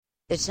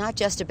It's not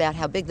just about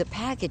how big the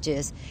package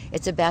is,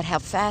 it's about how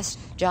fast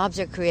jobs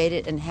are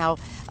created and how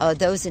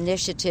those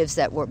initiatives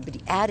that were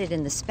added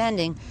in the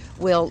spending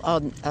will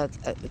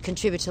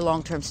contribute to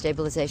long-term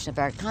stabilization of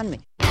our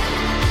economy.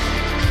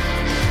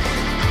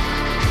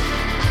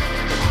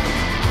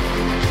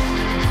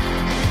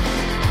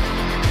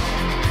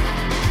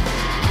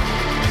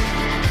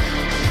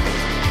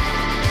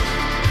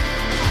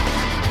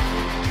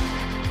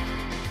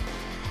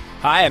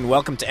 Hi, and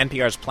welcome to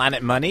NPR's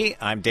Planet Money.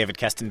 I'm David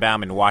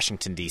Kestenbaum in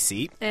Washington,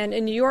 D.C. And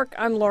in New York,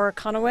 I'm Laura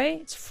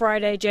Conaway. It's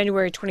Friday,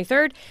 January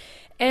 23rd.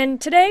 And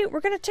today, we're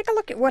going to take a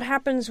look at what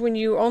happens when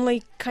you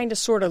only kind of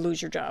sort of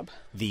lose your job.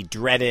 The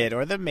dreaded,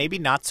 or the maybe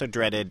not so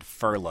dreaded,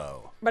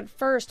 furlough. But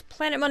first,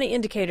 Planet Money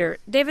indicator.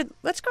 David,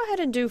 let's go ahead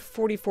and do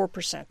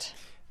 44%.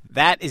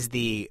 That is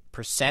the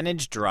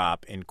percentage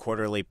drop in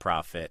quarterly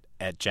profit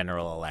at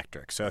General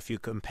Electric. So if you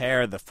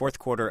compare the fourth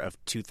quarter of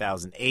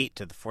 2008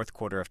 to the fourth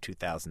quarter of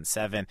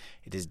 2007,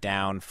 it is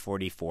down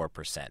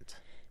 44%.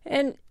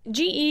 And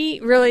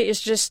GE really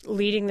is just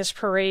leading this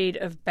parade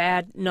of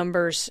bad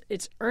numbers.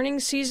 It's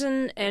earnings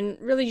season, and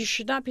really you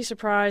should not be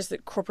surprised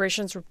that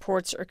corporations'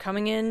 reports are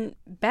coming in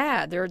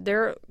bad.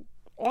 They're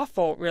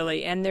awful,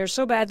 really, and they're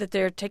so bad that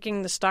they're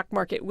taking the stock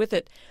market with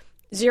it.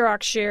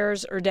 Xerox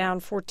shares are down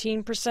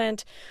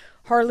 14%.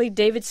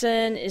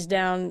 Harley-Davidson is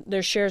down,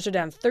 their shares are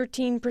down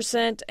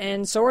 13%,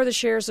 and so are the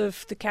shares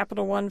of the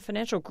Capital One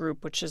Financial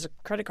Group, which is a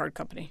credit card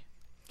company.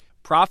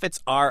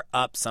 Profits are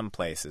up some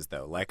places,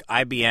 though. Like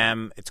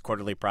IBM, its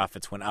quarterly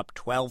profits went up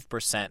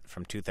 12%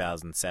 from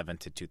 2007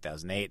 to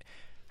 2008.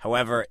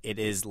 However, it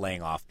is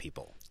laying off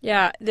people.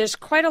 Yeah, there's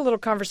quite a little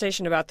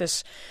conversation about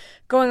this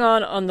going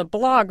on the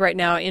blog right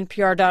now,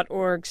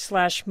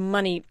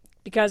 npr.org/money.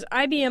 Because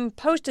IBM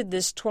posted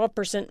this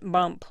 12%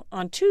 bump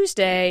on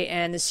Tuesday,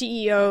 and the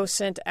CEO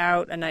sent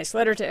out a nice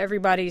letter to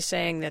everybody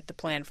saying that the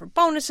plan for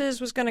bonuses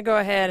was going to go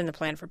ahead and the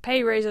plan for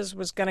pay raises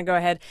was going to go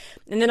ahead.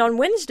 And then on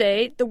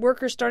Wednesday, the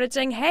workers started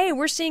saying, hey,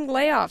 we're seeing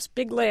layoffs,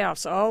 big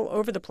layoffs all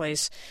over the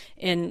place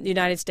in the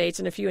United States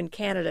and a few in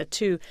Canada,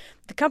 too.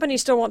 The company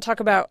still won't talk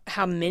about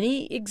how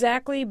many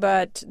exactly,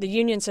 but the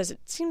union says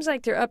it seems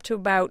like they're up to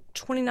about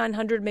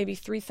 2,900, maybe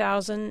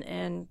 3,000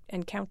 and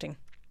counting.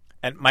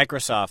 And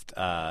Microsoft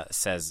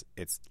says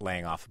it's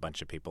laying off a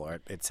bunch of people,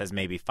 or it says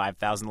maybe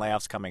 5,000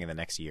 layoffs coming in the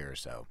next year or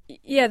so.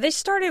 Yeah, they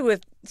started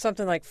with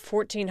something like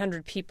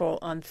 1,400 people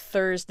on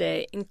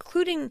Thursday,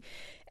 including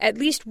at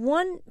least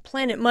one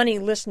Planet Money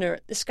listener,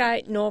 this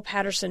guy Noel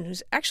Patterson,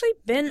 who's actually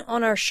been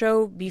on our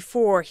show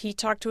before. He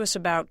talked to us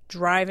about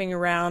driving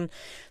around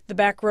the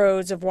back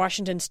roads of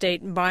Washington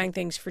State and buying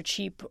things for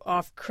cheap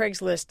off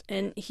Craigslist,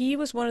 and he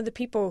was one of the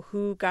people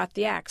who got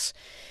the axe.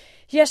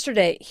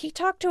 Yesterday, he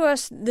talked to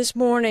us this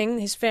morning.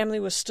 His family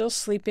was still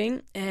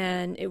sleeping,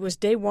 and it was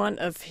day one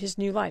of his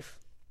new life.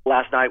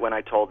 Last night when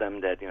I told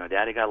them that,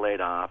 Daddy got laid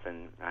off,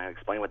 and I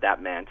explained what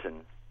that meant,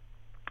 and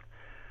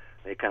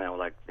they kind of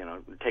were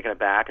taken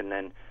aback, and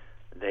then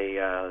they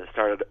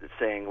started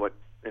saying what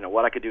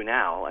I could do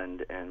now,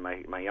 and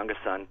my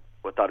youngest son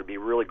thought it'd be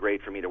really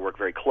great for me to work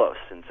very close,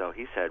 and so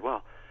he said,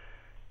 well,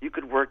 you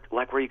could work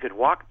like where you could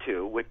walk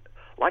to,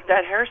 like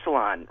that hair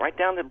salon right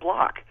down the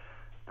block.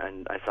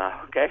 And I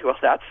thought, okay, well,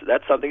 that's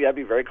something that'd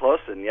be very close.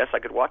 And yes, I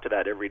could walk to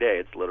that every day.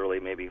 It's literally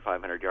maybe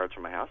 500 yards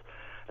from my house.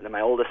 And then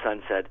my oldest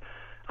son said,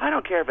 I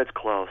don't care if it's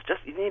close. Just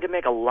you need to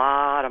make a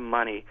lot of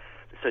money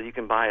so you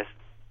can buy us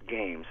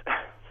games.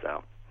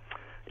 So,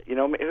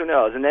 who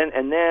knows? And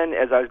then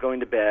as I was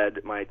going to bed,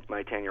 my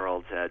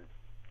 10-year-old said,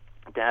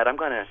 Dad, I'm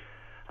going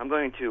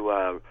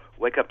to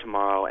wake up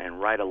tomorrow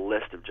and write a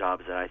list of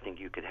jobs that I think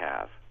you could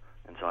have.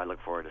 And so I look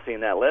forward to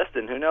seeing that list.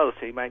 And who knows?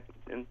 He might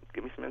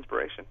give me some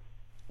inspiration.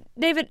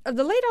 David, of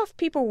the laid-off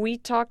people we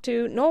talked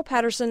to, Noel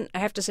Patterson, I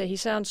have to say, he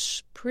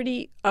sounds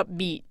pretty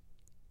upbeat.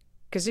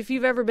 Because if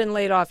you've ever been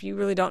laid off, you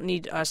really don't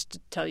need us to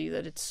tell you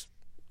that it's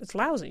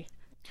lousy.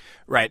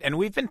 Right, and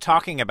we've been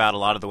talking about a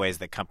lot of the ways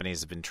that companies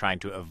have been trying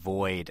to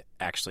avoid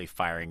actually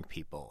firing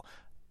people,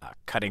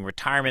 cutting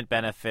retirement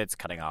benefits,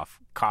 cutting off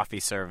coffee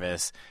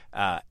service,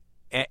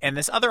 and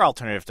this other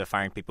alternative to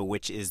firing people,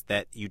 which is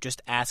that you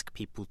just ask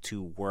people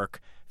to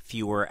work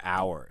fewer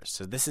hours.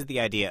 So this is the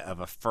idea of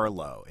a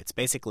furlough. It's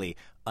basically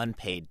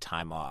unpaid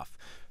time off.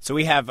 So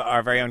we have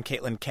our very own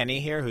Caitlin Kenny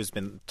here, who's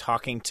been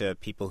talking to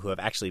people who have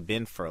actually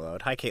been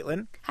furloughed. Hi,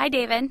 Caitlin. Hi,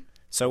 David.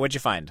 So what'd you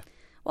find?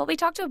 Well, we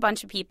talked to a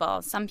bunch of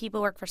people. Some people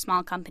work for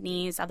small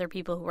companies, other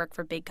people who work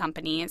for big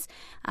companies.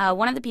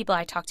 One of the people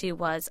I talked to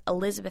was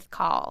Elizabeth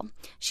Call.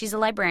 She's a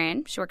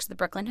librarian. She works at the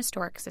Brooklyn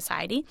Historic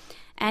Society.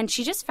 And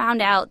she just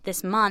found out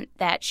this month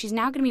that she's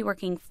now going to be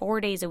working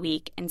 4 days a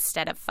week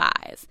instead of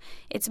 5.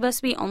 It's supposed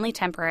to be only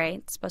temporary.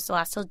 It's supposed to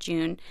last till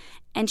June.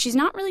 And she's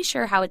not really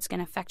sure how it's going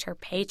to affect her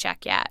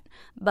paycheck yet.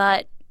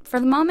 But for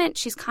the moment,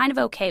 she's kind of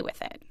okay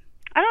with it.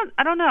 I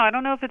don't know. I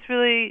don't know if it's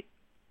really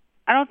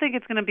 – I don't think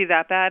it's going to be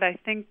that bad. I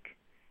think –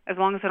 as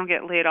long as I don't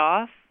get laid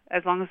off,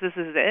 as long as this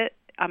is it,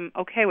 I'm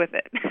okay with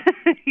it.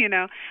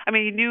 I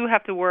mean, you do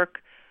have to work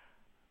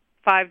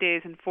 5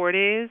 days and 4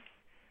 days,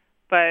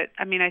 but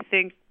I mean, I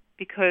think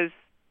because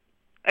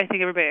I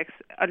think everybody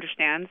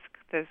understands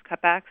there's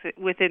cutbacks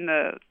within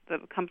the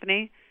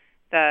company,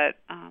 that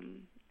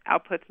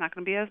output's not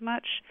going to be as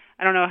much.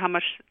 I don't know how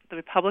much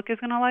the public is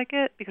going to like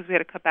it because we had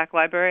to cut back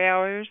library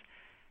hours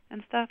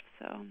and stuff.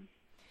 So,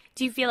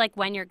 do you feel like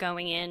when you're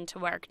going in to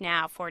work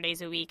now 4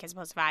 days a week as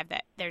opposed to 5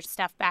 that there's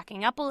stuff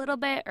backing up a little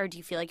bit, or do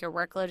you feel like your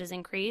workload has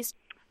increased?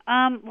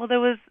 Well, there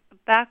was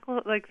a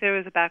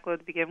backload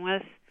to begin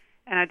with,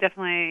 and I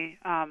definitely,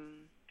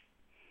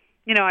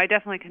 I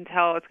definitely can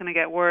tell it's going to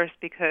get worse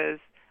because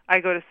I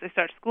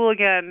start school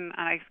again,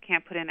 and I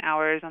can't put in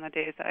hours on the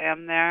days that I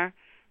am there.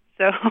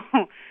 So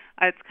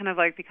it's kind of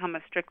like become a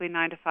strictly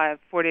 9 to 5,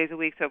 4 days a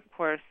week. So of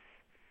course,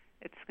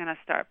 it's going to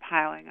start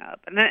piling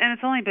up, and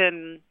it's only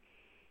been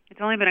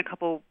a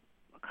couple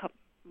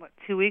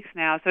 2 weeks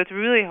now. So it's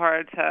really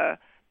hard to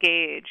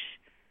gauge.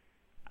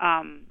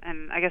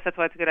 And I guess that's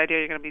why it's a good idea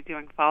you're going to be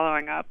doing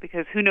following up,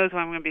 because who knows what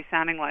I'm going to be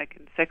sounding like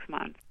in 6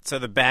 months. So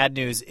the bad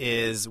news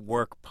is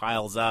work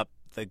piles up.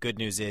 The good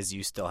news is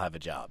you still have a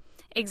job.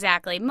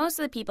 Exactly. Most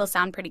of the people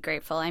sound pretty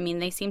grateful. I mean,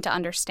 they seem to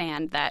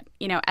understand that,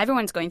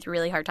 everyone's going through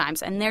really hard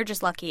times, and they're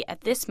just lucky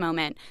at this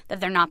moment that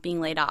they're not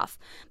being laid off.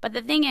 But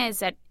the thing is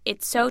that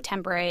it's so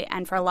temporary,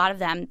 and for a lot of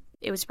them,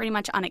 it was pretty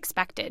much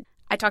unexpected.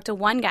 I talked to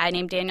one guy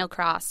named Daniel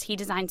Cross. He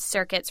designed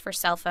circuits for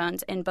cell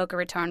phones in Boca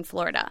Raton,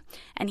 Florida.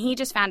 And he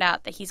just found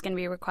out that he's going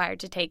to be required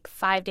to take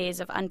 5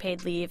 days of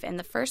unpaid leave in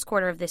the first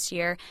quarter of this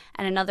year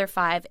and another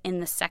 5 in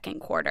the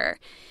second quarter.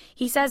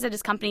 He says that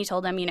his company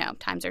told him,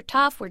 times are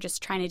tough. We're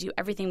just trying to do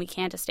everything we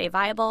can to stay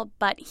viable.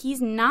 But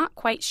he's not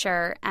quite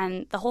sure,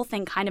 and the whole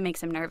thing kind of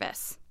makes him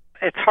nervous.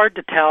 It's hard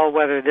to tell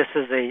whether this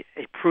is a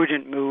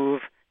prudent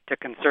move to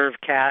conserve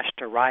cash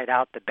to ride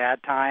out the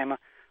bad time,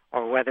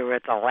 or whether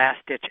it's a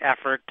last-ditch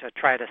effort to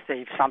try to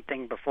save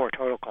something before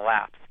total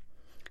collapse.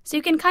 So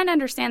you can kind of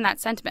understand that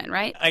sentiment,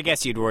 right? I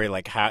guess you'd worry,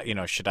 how,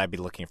 should I be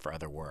looking for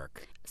other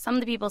work? Some of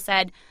the people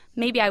said,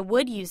 maybe I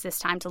would use this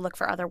time to look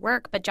for other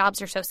work, but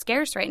jobs are so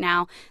scarce right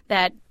now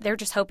that they're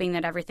just hoping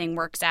that everything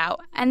works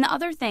out. And the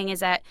other thing is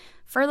that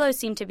furloughs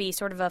seem to be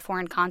sort of a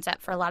foreign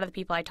concept for a lot of the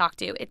people I talked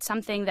to. It's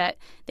something that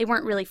they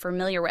weren't really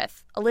familiar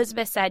with.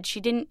 Elizabeth said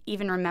she didn't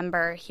even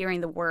remember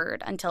hearing the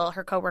word until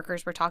her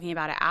coworkers were talking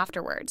about it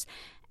afterwards.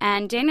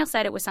 And Daniel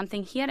said it was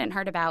something he hadn't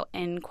heard about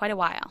in quite a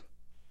while.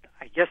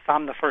 I guess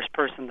I'm the first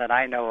person that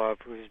I know of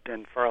who's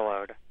been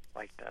furloughed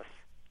like this.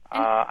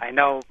 I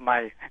know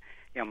my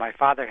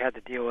father had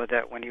to deal with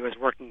it when he was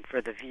working for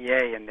the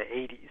VA in the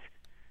 80s.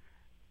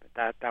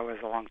 But that was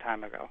a long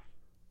time ago.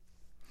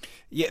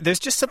 Yeah, there's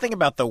just something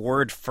about the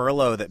word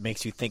furlough that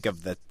makes you think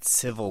of the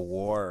Civil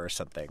War or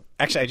something.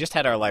 Actually, I just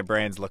had our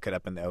librarians look it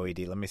up in the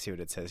OED. Let me see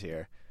what it says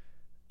here.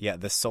 Yeah,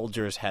 the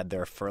soldiers had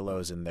their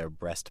furloughs in their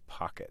breast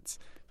pockets.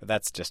 But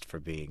that's just for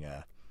being,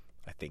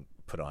 I think,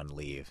 put on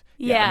leave.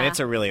 Yeah. I mean, it's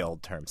a really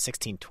old term,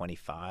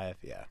 1625,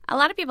 yeah. A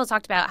lot of people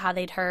talked about how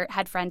they'd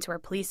had friends who were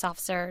police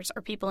officers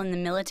or people in the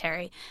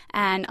military,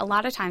 and a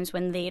lot of times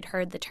when they'd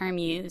heard the term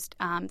used,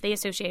 they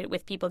associated it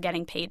with people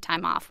getting paid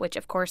time off, which,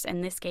 of course,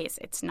 in this case,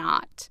 it's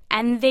not.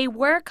 And they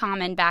were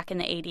common back in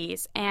the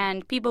 80s,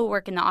 and people who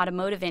work in the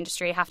automotive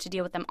industry have to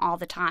deal with them all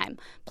the time.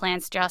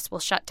 Plants just will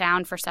shut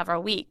down for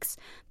several weeks.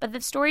 But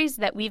the stories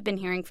that we've been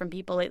hearing from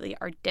people lately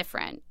are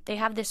different. They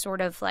have this sort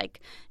of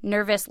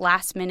nervous,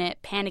 last-minute,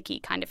 panicky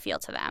kind of feel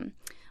to them.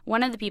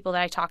 One of the people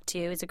that I talked to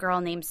is a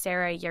girl named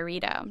Sarah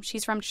Yarito.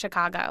 She's from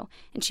Chicago,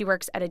 and she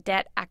works at a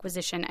debt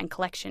acquisition and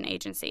collection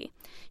agency.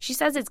 She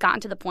says it's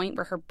gotten to the point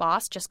where her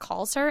boss just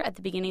calls her at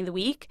the beginning of the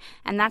week,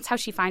 and that's how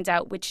she finds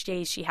out which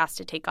days she has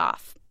to take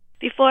off.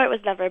 Before, it was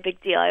never a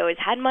big deal. I always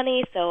had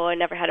money, so I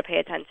never had to pay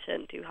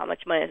attention to how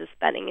much money I was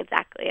spending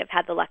exactly. I've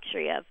had the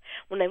luxury of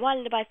when I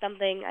wanted to buy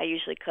something, I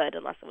usually could,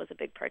 unless it was a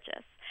big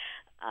purchase.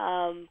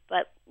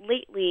 But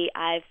lately,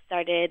 I've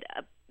started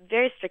a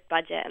very strict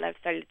budget, and I've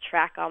started to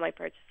track all my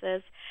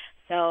purchases.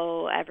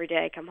 So every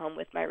day I come home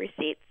with my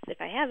receipts, if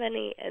I have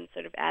any, and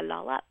sort of add it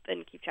all up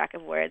and keep track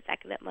of where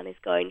exactly that money's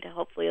going to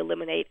hopefully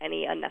eliminate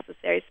any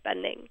unnecessary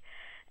spending.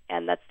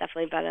 And that's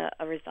definitely been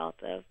a result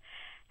of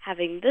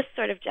having this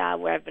sort of job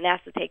where I've been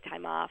asked to take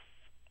time off,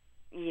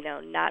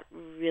 not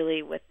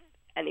really with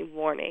any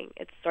warning.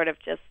 It's sort of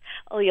just,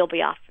 you'll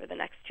be off for the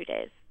next 2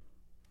 days.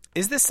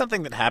 Is this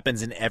something that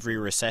happens in every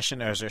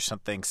recession, or is there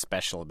something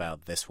special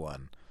about this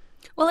one?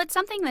 Well, it's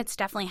something that's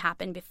definitely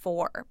happened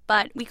before,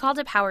 but we called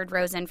up Howard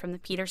Rosen from the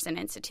Peterson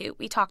Institute.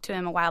 We talked to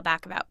him a while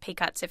back about pay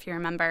cuts, if you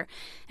remember,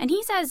 and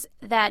he says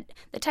that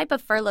the type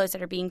of furloughs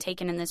that are being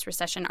taken in this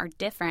recession are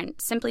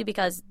different simply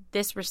because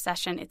this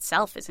recession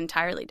itself is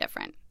entirely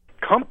different.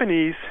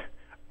 Companies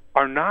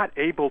are not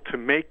able to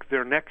make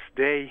their next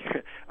day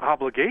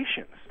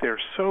obligations. They're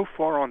so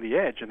far on the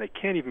edge, and they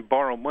can't even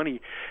borrow money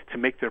to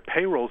make their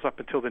payrolls up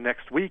until the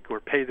next week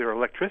or pay their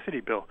electricity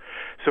bill.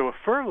 So a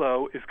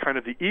furlough is kind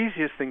of the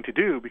easiest thing to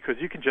do because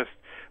you can just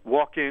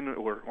walk in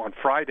or on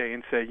Friday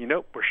and say,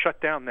 we're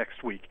shut down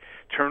next week.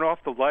 Turn off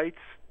the lights.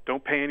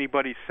 Don't pay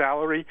anybody's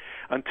salary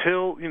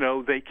until,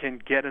 they can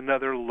get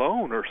another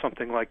loan or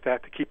something like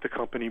that to keep the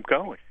company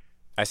going.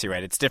 I see,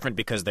 right. It's different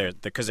because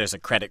there's a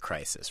credit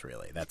crisis,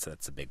 really. That's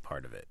a big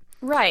part of it.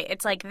 Right.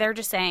 It's like they're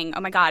just saying,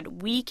 oh, my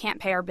God, we can't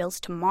pay our bills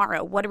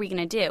tomorrow. What are we going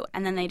to do?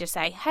 And then they just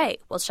say, hey,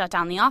 we'll shut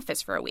down the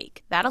office for a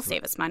week. That'll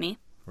save us money.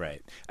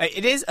 Right.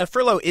 A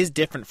furlough is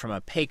different from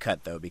a pay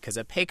cut, though, because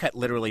a pay cut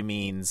literally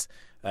means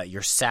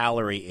your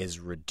salary is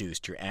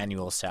reduced. Your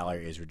annual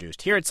salary is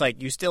reduced. Here it's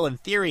like you still, in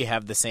theory,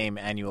 have the same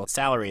annual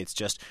salary. It's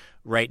just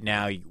right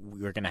now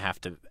we're going to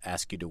have to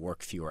ask you to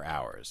work fewer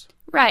hours.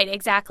 Right,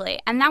 exactly.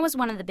 And that was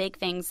one of the big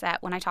things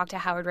that when I talked to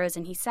Howard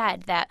Rosen, he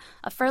said that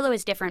a furlough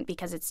is different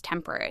because it's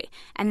temporary.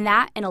 And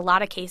that, in a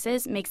lot of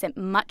cases, makes it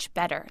much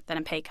better than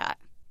a pay cut.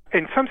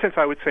 In some sense,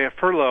 I would say a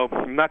furlough,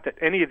 not that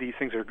any of these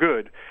things are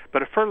good,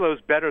 but a furlough is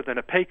better than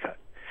a pay cut.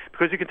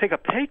 Because you can take a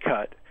pay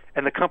cut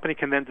and the company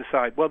can then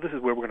decide, well, this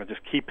is where we're going to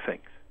just keep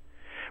things.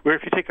 Where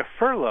if you take a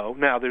furlough,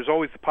 now there's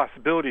always the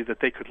possibility that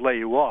they could lay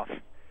you off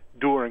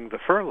during the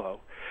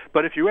furlough.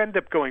 But if you end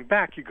up going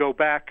back, you go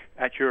back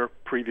at your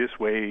previous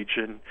wage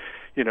and,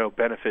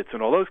 benefits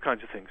and all those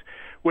kinds of things.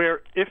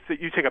 Where if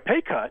you take a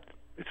pay cut,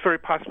 it's very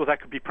possible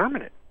that could be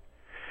permanent.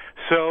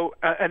 So,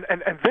 and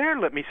there,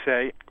 let me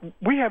say,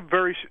 we have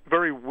very,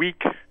 very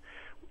weak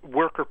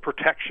worker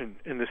protection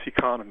in this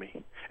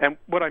economy. And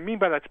what I mean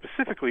by that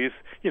specifically is,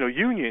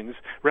 unions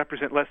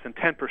represent less than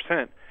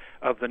 10%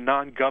 of the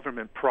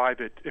non-government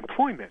private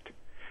employment.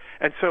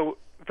 And so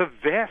the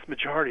vast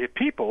majority of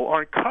people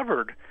aren't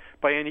covered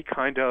by any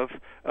kind of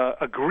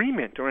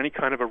agreement or any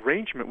kind of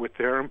arrangement with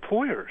their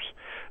employers,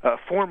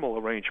 formal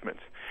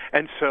arrangements.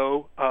 And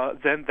so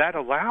then that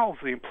allows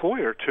the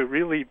employer to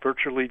really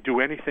virtually do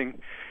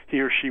anything he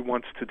or she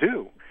wants to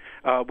do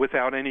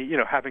without any,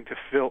 having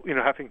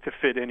to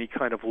fit any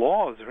kind of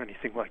laws or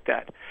anything like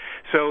that.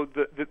 So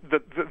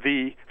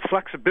the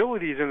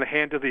flexibility is in the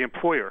hand of the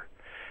employer,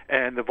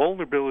 and the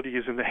vulnerability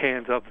is in the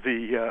hands of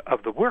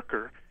the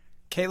worker.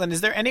 Caitlin, is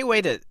there any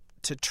way to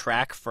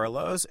track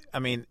furloughs? I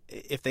mean,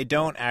 if they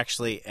don't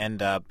actually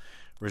end up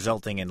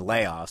resulting in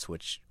layoffs,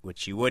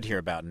 which you would hear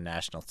about in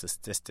national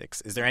statistics,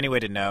 is there any way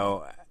to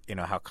know,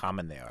 how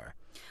common they are?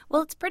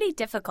 Well, it's pretty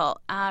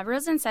difficult.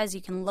 Rosen says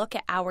you can look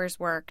at hours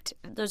worked.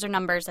 Those are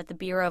numbers that the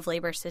Bureau of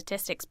Labor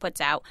Statistics puts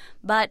out,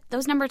 but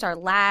those numbers are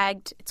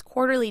lagged. It's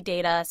quarterly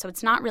data, so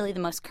it's not really the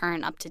most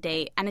current up to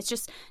date, and it's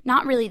just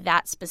not really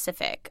that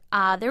specific.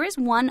 There is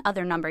one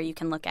other number you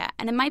can look at,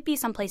 and it might be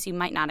someplace you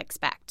might not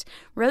expect.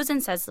 Rosen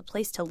says the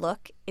place to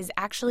look is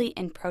actually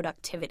in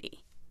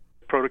productivity.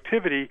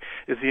 Productivity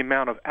is the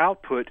amount of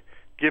output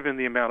given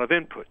the amount of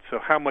input, so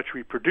how much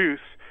we produce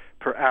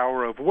per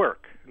hour of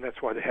work, and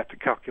that's why they have to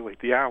calculate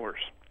the hours.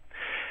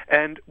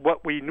 And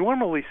what we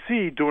normally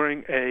see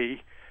during a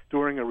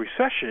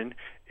recession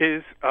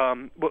is,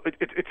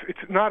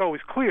 it's not always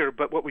clear,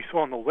 but what we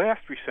saw in the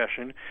last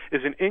recession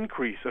is an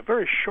increase, a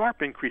very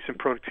sharp increase in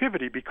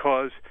productivity,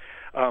 because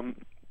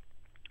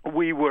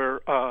we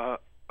were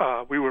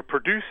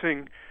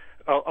producing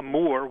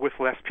more with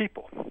less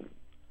people,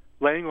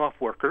 laying off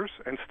workers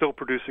and still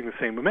producing the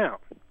same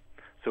amount.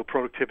 So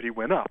productivity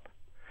went up.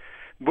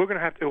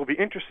 It will be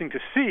interesting to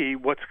see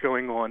what's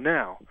going on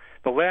now.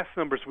 The last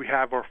numbers we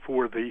have are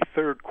for the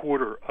third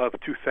quarter of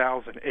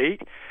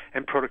 2008,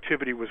 and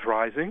productivity was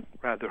rising,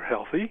 rather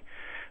healthy.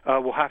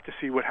 We'll have to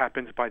see what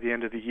happens by the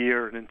end of the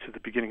year and into the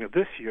beginning of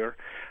this year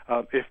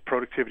if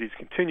productivity is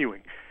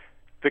continuing.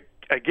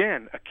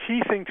 Again, a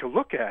key thing to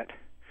look at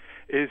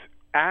is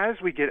as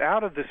we get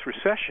out of this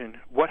recession,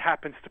 what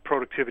happens to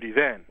productivity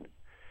then?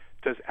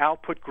 Does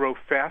output grow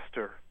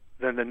faster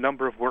than the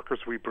number of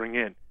workers we bring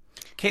in?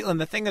 Caitlin,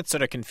 the thing that's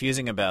sort of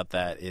confusing about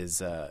that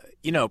is,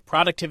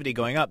 productivity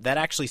going up, that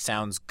actually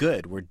sounds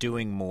good. We're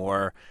doing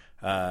more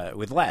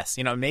with less.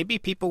 Maybe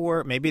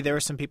there were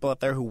some people out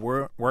there who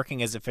weren't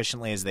working as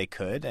efficiently as they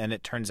could, and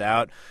it turns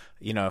out,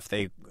 if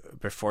they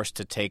were forced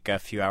to take a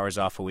few hours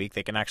off a week,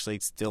 they can actually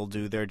still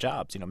do their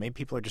jobs. Maybe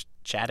people are just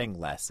chatting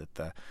less at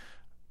the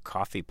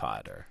coffee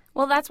pot or...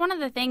 Well, that's one of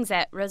the things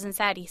that Rosen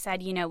said. He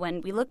said,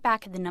 when we look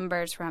back at the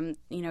numbers from,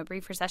 a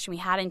brief recession we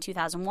had in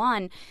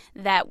 2001,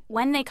 that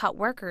when they cut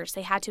workers,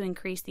 they had to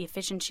increase the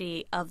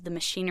efficiency of the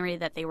machinery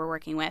that they were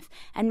working with.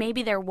 And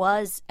maybe there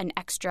was an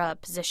extra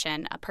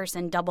position, a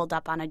person doubled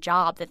up on a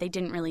job that they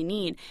didn't really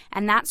need,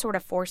 and that sort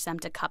of forced them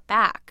to cut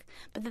back.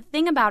 But the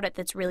thing about it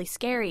that's really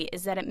scary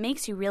is that it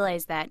makes you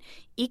realize that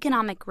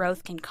economic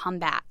growth can come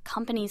back.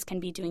 Companies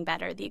can be doing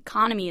better. The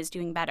economy is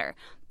doing better.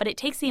 But it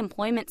takes the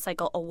employment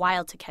cycle a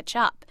while to catch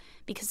up.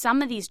 Because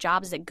some of these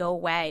jobs that go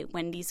away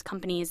when these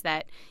companies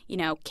that,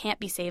 can't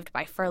be saved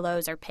by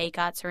furloughs or pay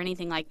cuts or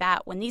anything like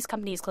that, when these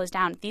companies close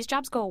down, these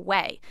jobs go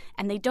away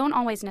and they don't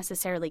always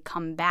necessarily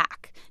come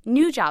back.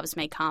 New jobs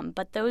may come,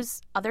 but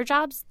those other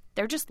jobs,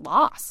 they're just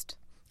lost.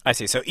 I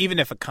see. So even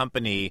if a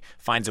company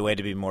finds a way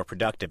to be more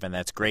productive and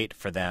that's great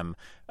for them,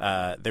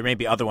 there may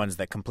be other ones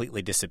that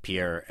completely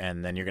disappear,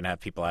 and then you're going to have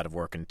people out of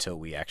work until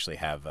we actually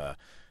have,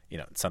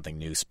 something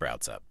new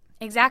sprouts up.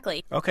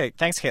 Exactly. Okay.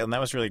 Thanks, Caitlin.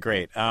 That was really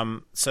great.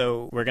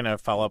 So we're going to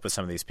follow up with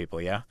some of these people,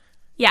 yeah?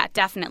 Yeah,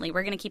 definitely.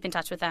 We're going to keep in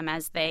touch with them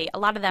a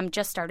lot of them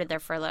just started their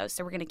furloughs,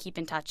 so we're going to keep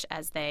in touch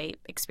as they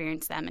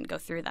experience them and go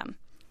through them.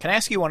 Can I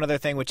ask you one other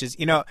thing, which is,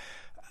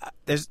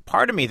 there's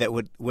part of me that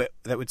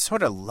would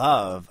sort of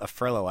love a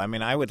furlough. I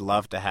mean, I would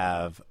love to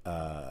have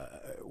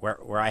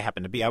where I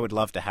happen to be. I would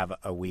love to have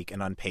a week,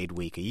 an unpaid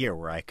week a year,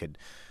 where I could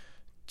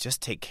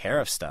just take care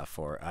of stuff,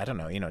 or I don't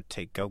know,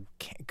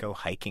 go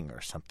hiking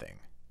or something.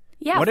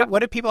 Yeah. What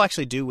do people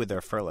actually do with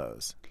their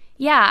furloughs?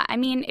 Yeah, I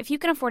mean, if you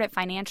can afford it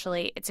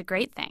financially, it's a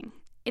great thing.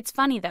 It's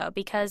funny, though,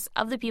 because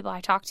of the people I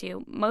talked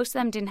to, most of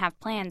them didn't have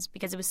plans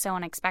because it was so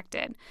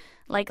unexpected.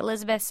 Like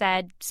Elizabeth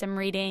said, some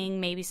reading,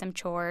 maybe some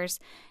chores.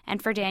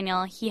 And for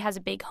Daniel, he has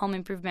a big home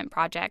improvement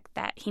project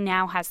that he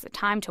now has the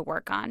time to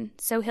work on,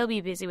 so he'll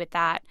be busy with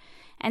that.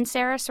 And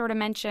Sarah sort of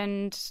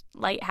mentioned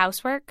light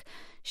housework.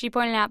 She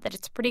pointed out that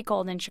it's pretty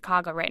cold in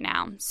Chicago right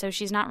now, so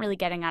she's not really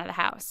getting out of the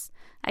house.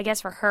 I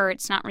guess for her,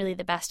 it's not really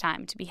the best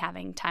time to be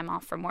having time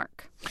off from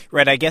work.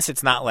 Right. I guess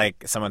it's not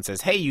like someone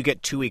says, hey, you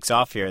get 2 weeks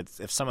off here.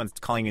 If someone's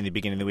calling you in the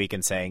beginning of the week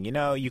and saying,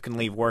 you can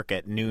leave work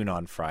at noon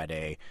on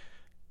Friday,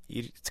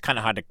 it's kind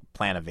of hard to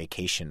plan a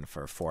vacation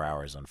for 4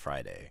 hours on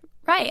Friday.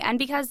 Right. And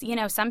because,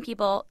 some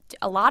people,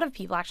 a lot of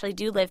people actually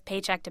do live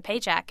paycheck to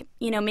paycheck.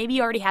 Maybe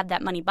you already have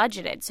that money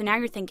budgeted. So now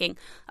you're thinking,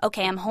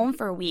 okay, I'm home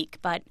for a week,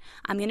 but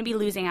I'm going to be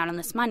losing out on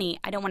this money.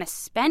 I don't want to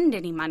spend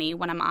any money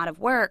when I'm out of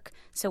work.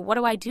 So what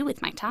do I do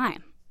with my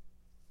time?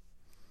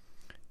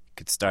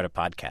 Could start a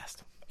podcast.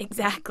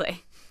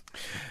 Exactly.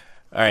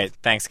 All right.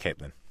 Thanks,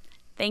 Caitlin.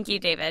 Thank you,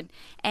 David.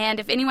 And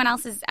if anyone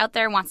else is out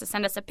there wants to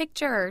send us a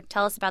picture or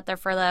tell us about their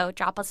furlough,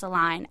 drop us a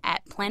line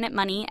at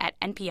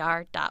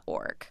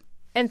planetmoney@npr.org.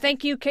 And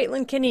thank you,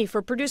 Caitlin Kinney,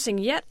 for producing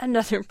yet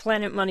another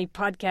Planet Money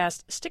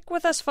podcast. Stick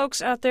with us,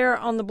 folks out there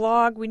on the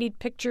blog. We need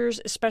pictures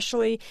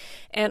especially,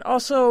 and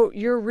also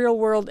your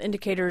real-world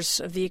indicators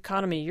of the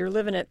economy. You're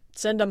living it.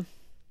 Send them.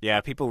 Yeah,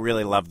 people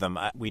really love them.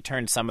 We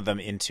turned some of them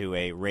into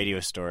a radio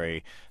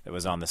story that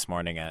was on this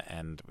morning,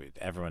 and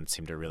everyone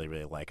seemed to really,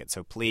 really like it.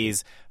 So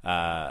please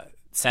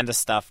send us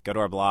stuff. Go to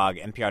our blog,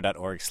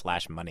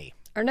 npr.org/money.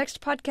 Our next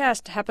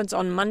podcast happens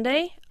on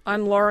Monday.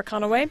 I'm Laura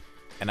Conaway.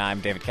 And I'm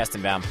David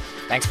Kestenbaum.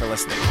 Thanks for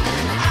listening.